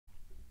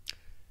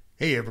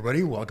Hey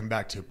everybody, welcome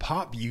back to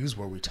Pop Views,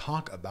 where we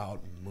talk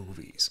about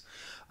movies.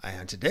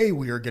 And today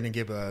we are going to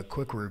give a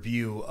quick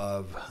review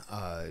of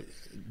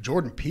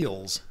Jordan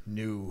Peele's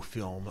new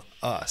film,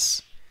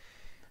 Us.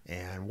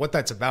 And what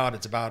that's about,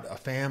 it's about a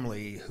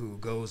family who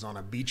goes on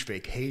a beach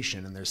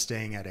vacation and they're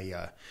staying at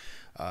a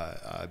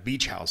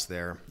beach house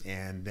there.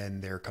 And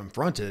then they're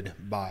confronted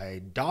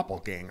by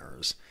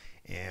doppelgangers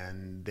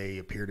and they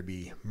appear to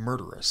be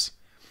murderous.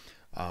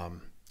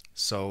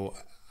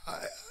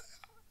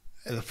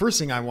 The first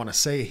thing I want to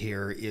say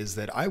here is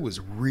that I was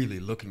really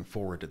looking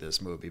forward to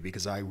this movie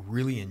because I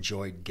really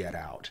enjoyed Get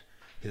Out,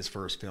 his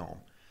first film.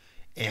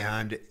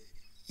 And,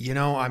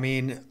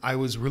 I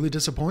was really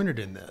disappointed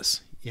in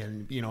this,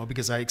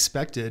 because I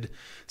expected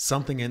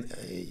something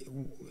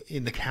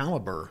in the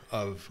caliber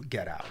of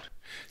Get Out.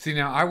 See,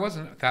 now, I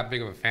wasn't that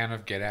big of a fan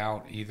of Get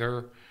Out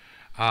either,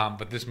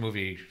 but this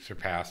movie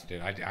surpassed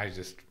it.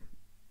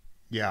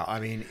 Yeah, I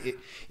mean,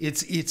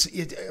 it's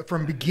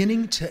from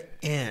beginning to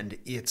end.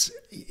 It's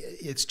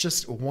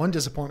just one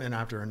disappointment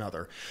after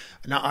another.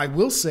 Now, I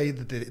will say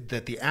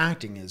that the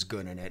acting is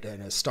good in it,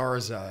 and it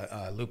stars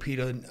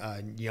Lupita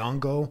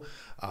Nyong'o,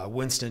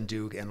 Winston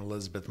Duke, and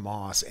Elisabeth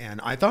Moss.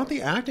 And I thought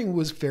the acting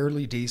was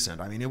fairly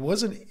decent. I mean, it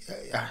wasn't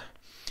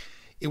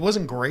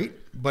great,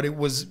 but it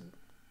was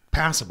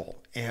passable.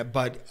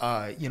 But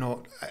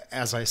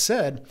as I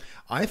said,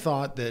 I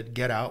thought that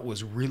Get Out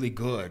was really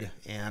good,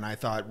 and I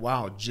thought,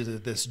 wow,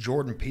 this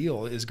Jordan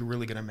Peele is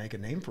really going to make a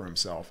name for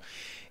himself.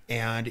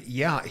 And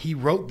yeah, he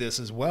wrote this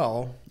as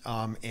well,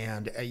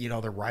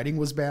 the writing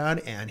was bad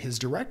and his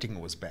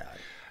directing was bad,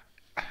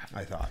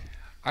 I thought.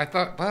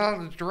 Well,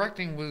 the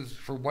directing was,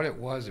 for what it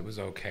was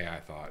okay, I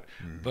thought.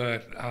 Mm-hmm.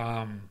 But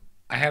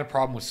I had a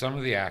problem with some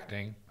of the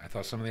acting. I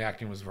thought some of the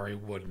acting was very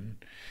wooden,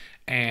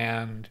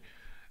 and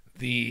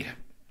the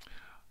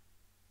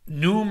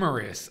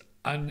numerous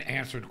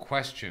unanswered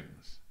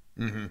questions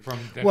from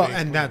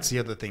and that's the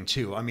other thing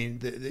too. I mean,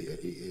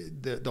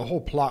 the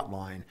whole plot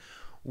line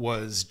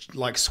was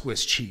like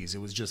Swiss cheese. It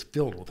was just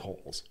filled with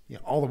holes,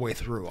 all the way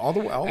through, all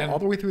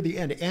the way through the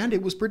end, and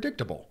it was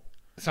predictable.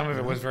 Some of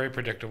it was very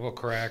predictable,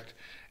 correct?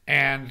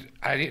 And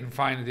I didn't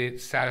find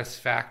it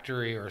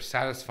satisfactory or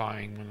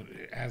satisfying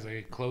as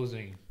a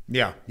closing.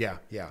 Yeah.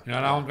 And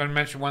I'm going to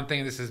mention one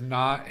thing. This is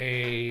not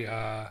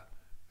a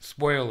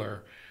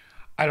spoiler.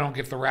 I don't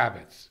get the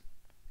rabbits.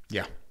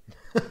 Yeah.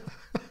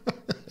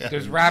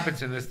 There's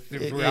rabbits in this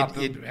throughout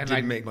it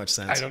didn't make much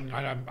sense.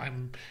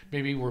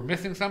 Maybe we're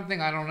missing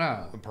something. I don't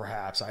know.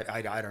 Perhaps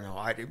I don't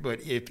know. But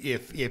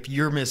if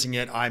you're missing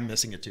it, I'm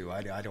missing it too.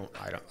 I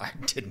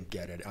didn't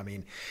get it. I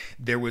mean,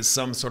 there was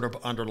some sort of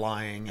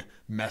underlying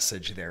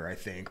message there, I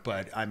think,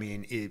 but I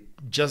mean, it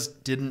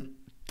just didn't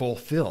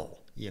fulfill.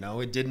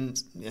 It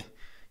didn't.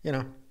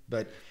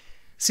 But.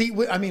 See,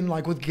 I mean,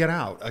 like with Get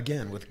Out,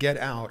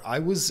 I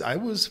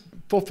was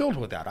fulfilled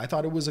with that. I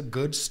thought it was a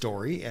good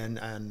story, and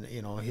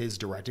his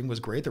directing was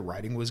great, the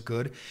writing was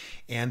good,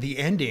 and the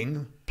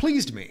ending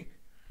pleased me.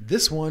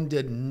 This one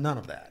did none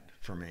of that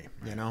for me,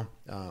 Yeah,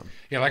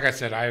 like I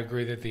said, I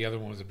agree that the other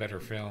one was a better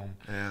film.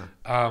 Yeah.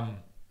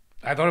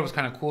 I thought it was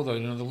kind of cool, though.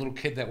 The little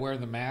kid that wear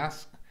the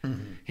mask,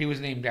 he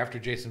was named after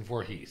Jason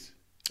Voorhees.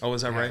 Oh,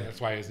 is that right?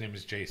 That's why his name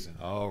is Jason.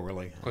 Oh,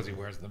 really? Because he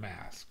wears the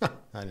mask.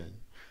 I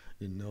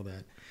didn't know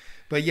that.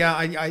 But yeah,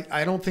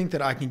 I don't think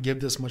that I can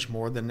give this much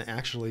more than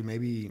actually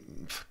maybe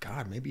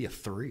a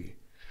 3.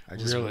 I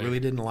just really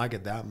didn't like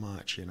it that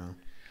much,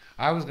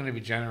 I was going to be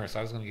generous.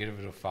 I was going to give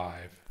it a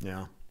 5.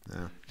 Yeah.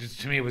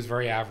 Just to me, it was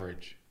very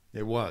average.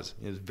 It was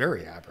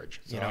very average.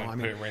 So I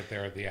put it right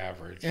there at the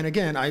average. And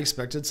again, I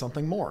expected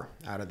something more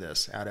out of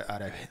this, out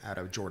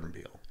of Jordan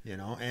Peele,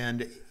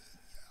 And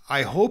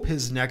I hope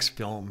his next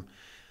film.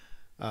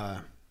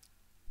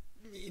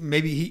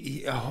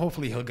 Maybe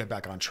hopefully he'll get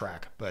back on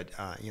track, but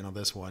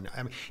this one,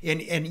 I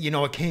mean, and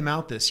it came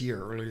out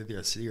earlier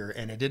this year,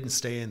 and it didn't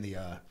stay in the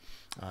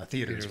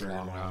theaters very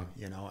long,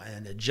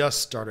 and it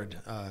just started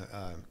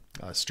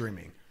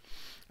streaming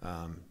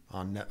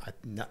on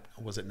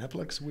was it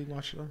Netflix we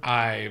watched it on?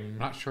 I'm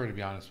not sure, to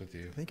be honest with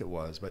you. I think it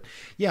was, but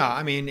yeah,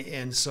 I mean,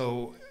 and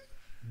so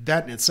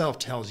that in itself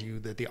tells you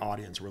that the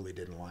audience really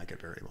didn't like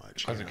it very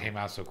much because it came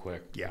out so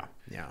quick. Yeah.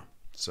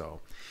 So.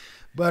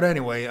 But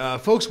anyway,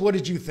 folks, what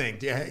did you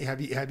think?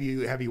 Have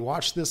you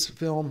watched this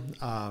film?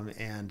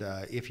 And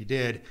if you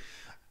did,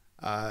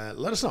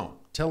 let us know.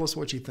 Tell us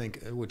what you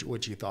think,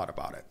 what you thought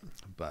about it.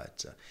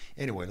 But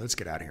anyway, let's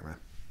get out of here, man.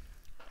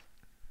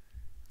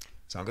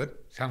 Sound good?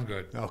 Sounds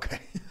good. Okay.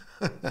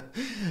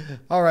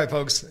 All right,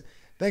 folks.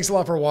 Thanks a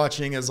lot for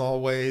watching, as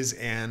always.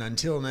 And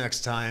until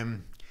next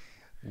time,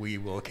 we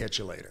will catch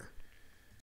you later.